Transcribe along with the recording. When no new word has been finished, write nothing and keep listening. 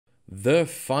The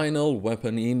final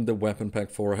weapon in the weapon pack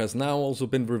 4 has now also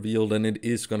been revealed, and it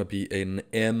is gonna be an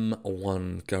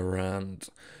M1 Garand.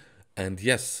 And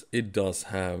yes, it does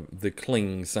have the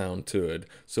cling sound to it.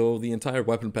 So the entire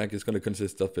weapon pack is going to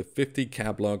consist of a 50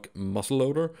 Cablock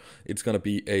muzzleloader. It's going to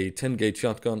be a 10 gauge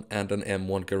shotgun and an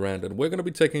M1 Garand. And we're going to be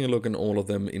taking a look at all of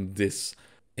them in this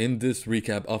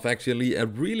recap of actually a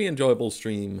really enjoyable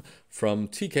stream from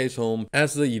TK's home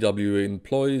as the EW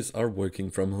employees are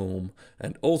working from home.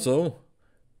 And also,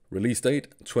 release date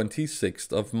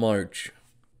 26th of March.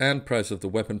 And price of the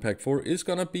weapon pack 4 is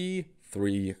going to be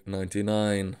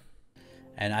 $3.99.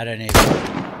 And I don't even...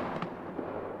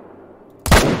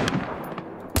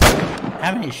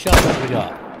 How many shots have we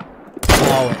got?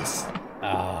 Oh, it's...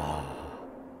 Oh.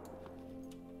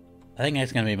 I think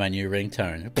that's going to be my new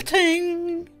ringtone.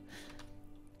 Ba-ting!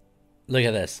 Look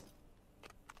at this.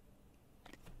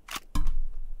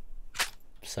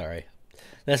 Sorry.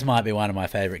 This might be one of my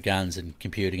favorite guns in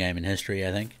computer gaming history,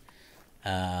 I think.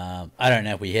 I don't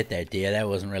know if we hit that deer. That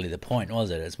wasn't really the point, was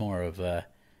it? It's more of...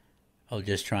 I was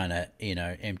just trying to, you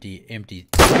know, empty.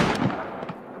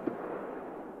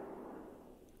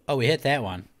 Oh, we hit that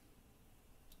one.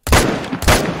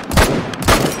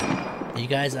 You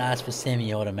guys asked for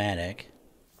semi-automatic.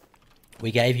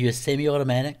 We gave you a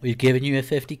semi-automatic. We've given you a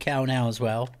 50 cal now as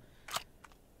well.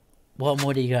 What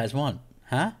more do you guys want?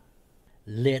 Huh?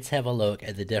 Let's have a look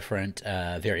at the different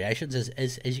variations,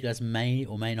 as you guys may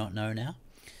or may not know now.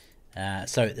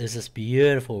 So there's this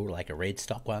beautiful, like a red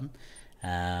stock one.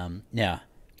 Now,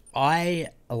 I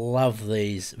love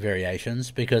these variations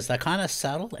because they're kind of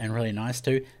subtle and really nice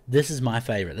too. This is my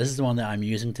favorite. This is the one that I'm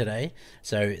using today.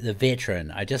 So the veteran,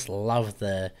 I just love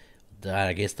the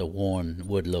I guess the worn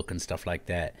wood look and stuff like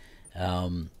that.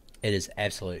 It is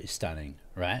absolutely stunning,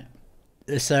 right?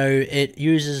 So it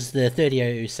uses the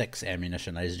 3006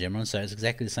 ammunition, ladies and gentlemen. So it's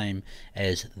exactly the same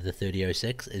as the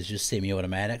 3006. It's just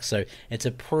semi-automatic. So it's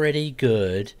a pretty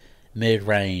good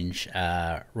mid-range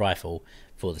rifle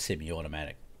for the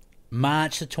semi-automatic.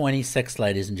 March the 26th,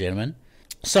 ladies and gentlemen.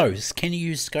 So can you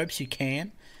use scopes? You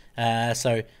can.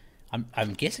 So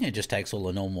I'm guessing it just takes all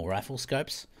the normal rifle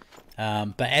scopes.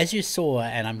 But as you saw,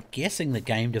 and I'm guessing the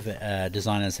game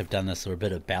designers have done this for a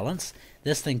bit of balance,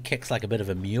 this thing kicks like a bit of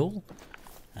a mule.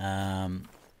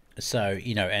 So,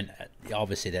 you know, and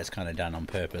obviously that's kind of done on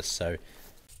purpose. So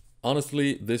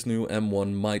honestly, this new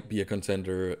M1 might be a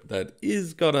contender that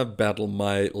is gonna battle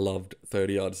my loved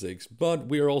 30-06, but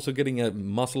we are also getting a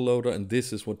muzzle loader, and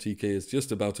this is what TK is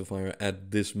just about to fire at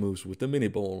this moose with the mini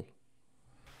ball.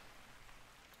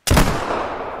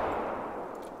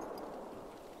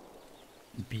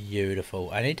 Beautiful.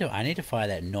 I need to fire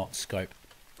that not scope.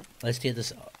 Let's get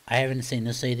this. I haven't seen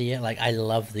this either yet. Like, I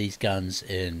love these guns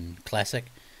in Classic.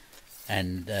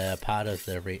 And part of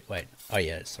the wait, oh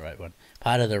yeah, it's the right one.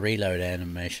 Part of the reload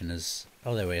animation is,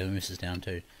 oh there we go, the moose is down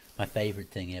too. My favorite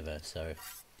thing ever. So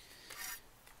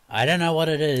I don't know what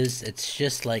it is. It's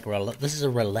just like this is a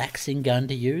relaxing gun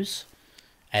to use,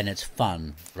 and it's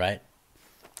fun, right?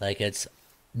 Like, it's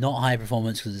not high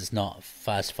performance because it's not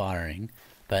fast firing,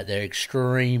 but they're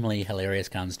extremely hilarious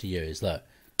guns to use. Look.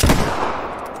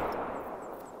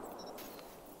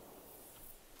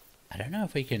 I don't know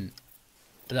if we can.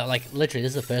 Like, literally,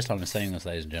 this is the first time I'm saying this,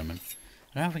 ladies and gentlemen.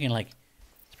 I don't know if we can, like,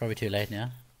 it's probably too late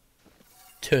now,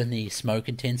 turn the smoke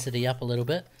intensity up a little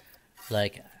bit.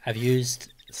 Like, I've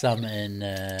used some in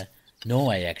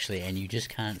Norway, actually, and you just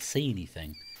can't see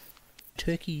anything.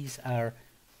 Turkeys are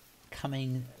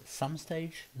coming some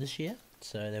stage this year,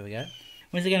 so there we go.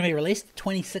 When's it going to be released?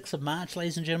 26th of March,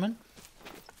 ladies and gentlemen.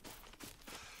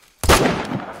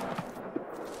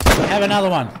 Have another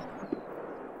one.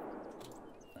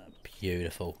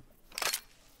 Beautiful.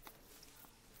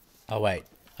 Oh wait,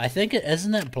 I think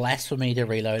isn't it blasphemy to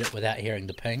reload it without hearing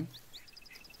the ping?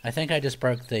 I think I just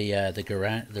broke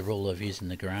the rule of using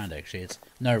the Garand. Actually, it's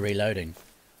no reloading.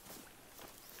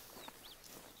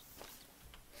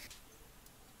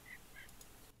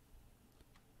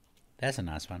 That's a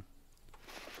nice one.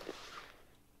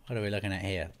 What are we looking at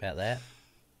here? About that?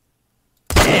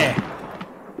 Yeah.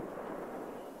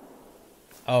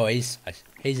 Oh, he's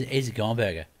a gone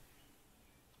burger.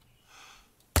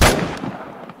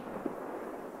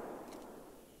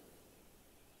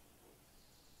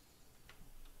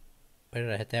 Where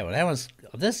did I hit that one? That was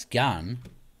this gun.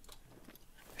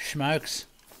 Smokes.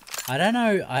 I don't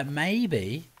know.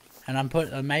 Maybe,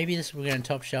 and maybe this we're going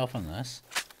top shelf on this,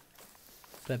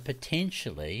 but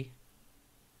potentially.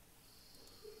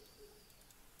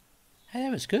 Hey,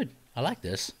 that was good. I like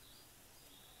this.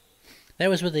 That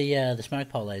was with the smoke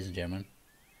pole, ladies and gentlemen.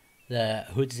 The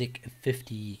Hudzik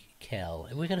 50 cal.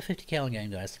 We got a 50 cal in game,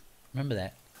 guys. Remember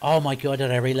that. Oh my god,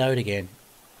 did I reload again?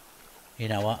 You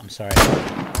know what? I'm sorry.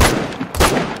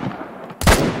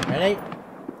 Ready?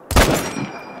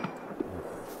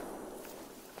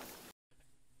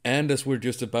 And as we're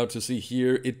just about to see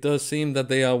here, it does seem that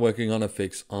they are working on a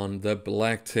fix on the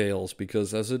blacktails,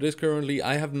 because as it is currently,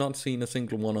 I have not seen a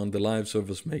single one on the live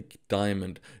servers make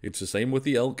diamond. It's the same with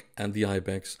the elk and the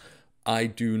ibex. I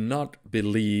do not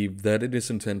believe that it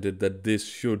is intended that this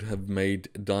should have made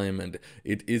diamond.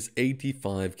 It is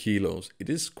 85 kilos. It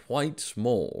is quite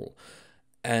small.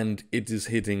 And it is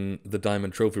hitting the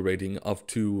diamond trophy rating of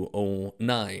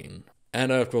 209.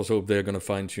 And I of course hope they're gonna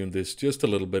fine tune this just a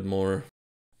little bit more.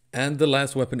 And the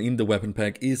last weapon in the weapon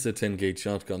pack is a 10 gauge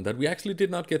shotgun that we actually did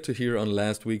not get to hear on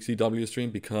last week's CW stream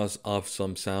because of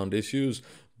some sound issues.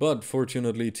 But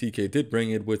fortunately TK did bring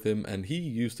it with him and he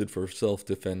used it for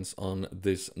self-defense on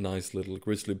this nice little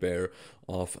grizzly bear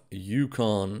of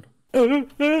Yukon.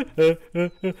 What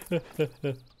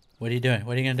are you doing?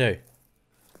 What are you gonna do?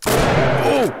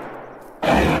 Oh!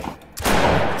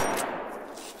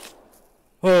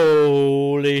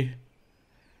 Holy...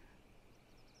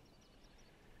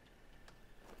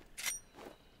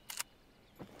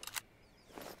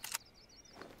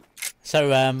 So,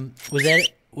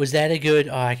 was that a good...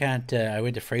 Oh, I can't... I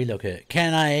went to free look at it.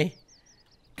 Can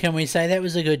we say that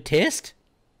was a good test?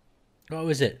 What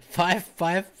was it?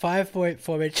 5.4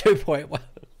 2.1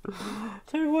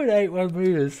 2.81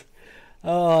 meters.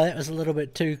 Oh, that was a little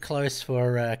bit too close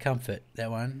for comfort,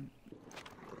 that one.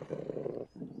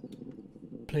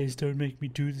 Please don't make me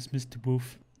do this, Mr.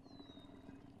 Wolf.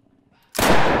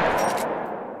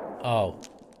 Oh.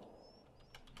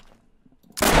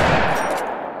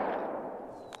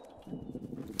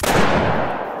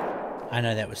 I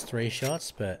know that was 3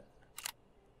 shots, but...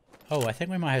 Oh, I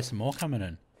think we might have some more coming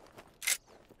in.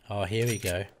 Oh, here we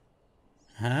go.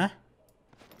 Huh?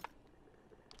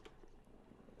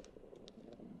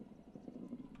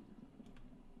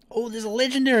 Oh, there's a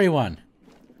legendary one!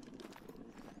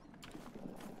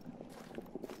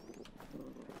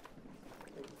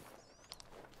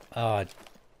 Oh,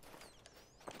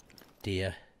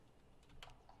 dear.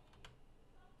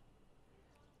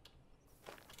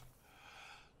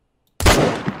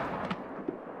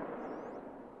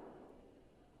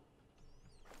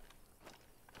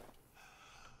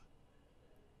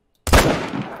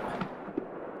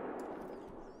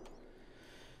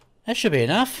 That should be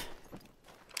enough.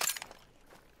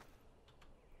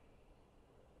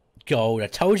 Gold. I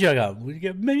told you we'd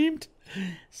get memed.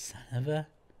 Son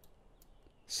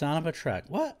of a truck.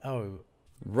 What? Oh.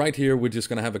 Right here, we're just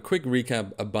gonna have a quick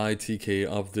recap by TK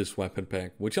of this weapon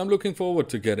pack, which I'm looking forward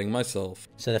to getting myself.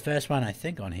 So the first one I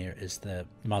think on here is the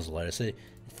muzzleloader. So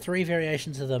 3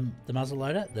 variations of the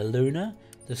muzzleloader: the Luna,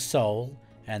 the Soul,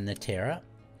 and the Terror.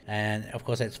 And of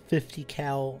course that's 50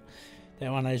 cal.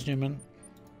 That one, ladies and gentlemen.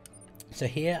 So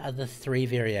here are the 3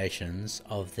 variations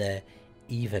of the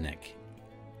Ivanic.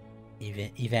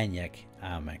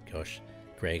 Oh my gosh,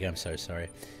 Greg, I'm so sorry.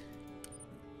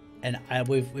 And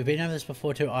we've been over this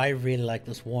before too. I really like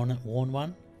this worn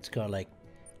one. It's got like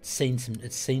it's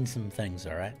seen some things.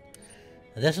 All right.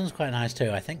 This one's quite nice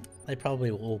too. I think they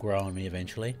probably will all grow on me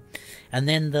eventually. And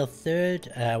then the third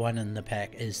one in the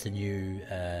pack is the new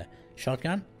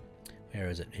shotgun. Where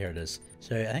is it? Here it is.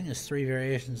 So I think there's 3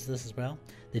 variations of this as well.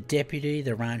 The Deputy,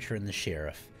 the Rancher, and the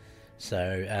Sheriff.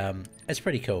 So it's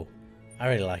pretty cool. I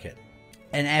really like it.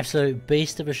 An absolute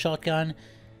beast of a shotgun.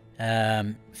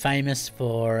 Famous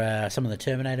for some of the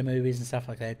Terminator movies and stuff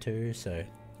like that too. So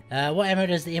what ammo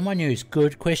does the M1 use?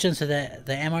 Good question. So the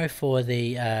ammo for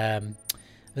the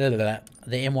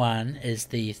M1 is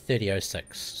the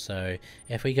 3006. So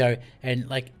if we go and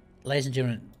like, ladies and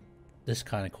gentlemen, this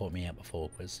kind of caught me out before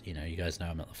because you know you guys know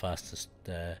I'm not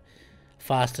the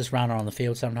fastest runner on the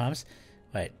field sometimes.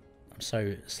 Wait, I'm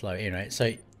so slow. Anyway,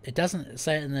 so it doesn't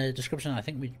say it in the description. I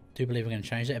think we do believe we're going to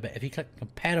change that, but if you click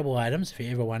compatible items, if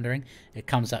you're ever wondering, it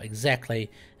comes up exactly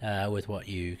with what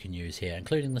you can use here,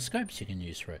 including the scopes you can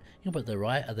use for it. You can put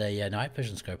the night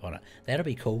vision scope on it. That'll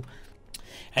be cool.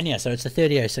 And yeah, so it's a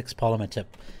 3006 polymer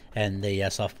tip and the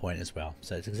soft point as well.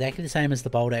 So it's exactly the same as the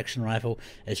bolt action rifle.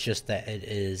 It's just that it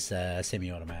is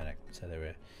semi-automatic. So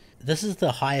this is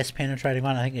the highest penetrating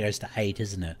one. I think it goes to 8,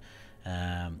 isn't it?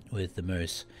 With the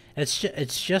Moose.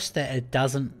 It's just that it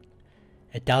doesn't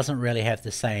really have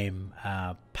the same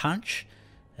punch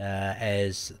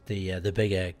as the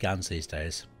bigger guns these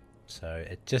days. So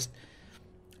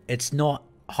it's not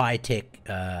high tech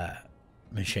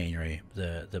machinery,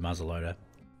 the muzzleloader.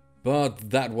 But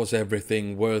that was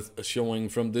everything worth showing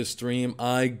from this stream.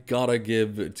 I gotta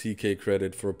give TK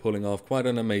credit for pulling off quite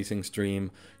an amazing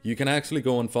stream. You can actually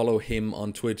go and follow him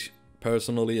on Twitch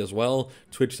personally as well.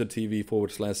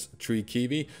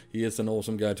 Twitch.tv/TreeKiwi. He is an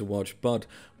awesome guy to watch. But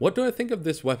what do I think of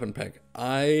this weapon pack?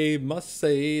 I must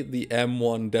say the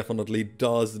M1 definitely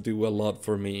does do a lot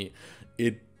for me.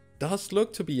 It does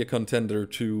look to be a contender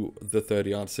to the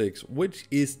 30-06, which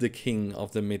is the king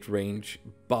of the mid-range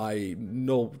by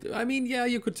no... I mean, yeah,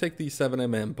 you could take the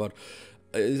 7mm, but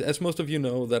as most of you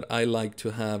know, that I like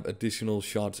to have additional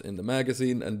shots in the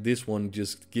magazine, and this one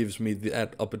just gives me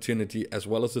that opportunity as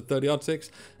well as the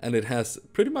 30-06, and it has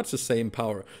pretty much the same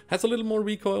power. Has a little more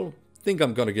recoil. Think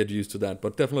I'm gonna get used to that,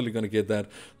 but definitely gonna get that.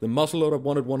 The muzzleloader, I've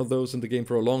wanted one of those in the game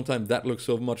for a long time. That looks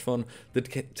so much fun. The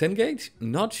 10 gauge,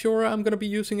 not sure I'm gonna be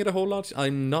using it a whole lot.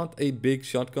 I'm not a big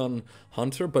shotgun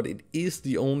hunter, but it is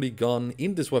the only gun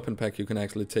in this weapon pack you can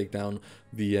actually take down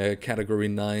the category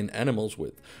 9 animals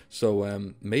with.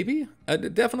 So maybe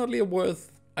definitely a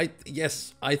worth.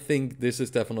 Yes, I think this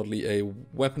is definitely a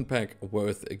weapon pack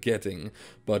worth getting,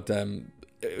 but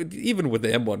even with the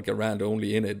M1 Garand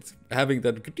only in it, having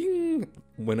that ding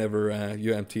whenever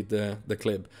you emptied the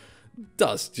clip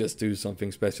does just do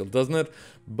something special, doesn't it?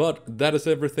 But that is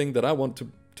everything that I want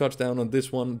to touch down on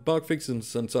this one. Bug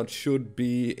fixes and such should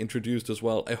be introduced as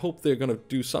well. I hope they're gonna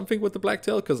do something with the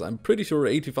blacktail, because I'm pretty sure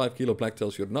 85 kilo blacktail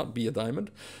should not be a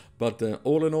diamond. But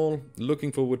all in all,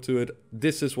 looking forward to it.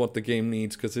 This is what the game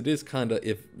needs, because it is kind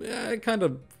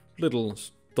of little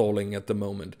stalling at the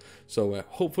moment. So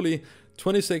hopefully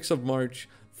 26th of March,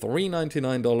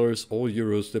 $399 or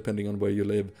euros depending on where you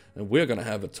live, and we're gonna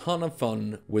have a ton of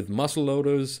fun with muzzle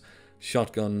loaders,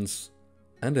 shotguns,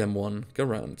 and M1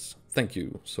 Garands. Thank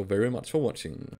you so very much for watching.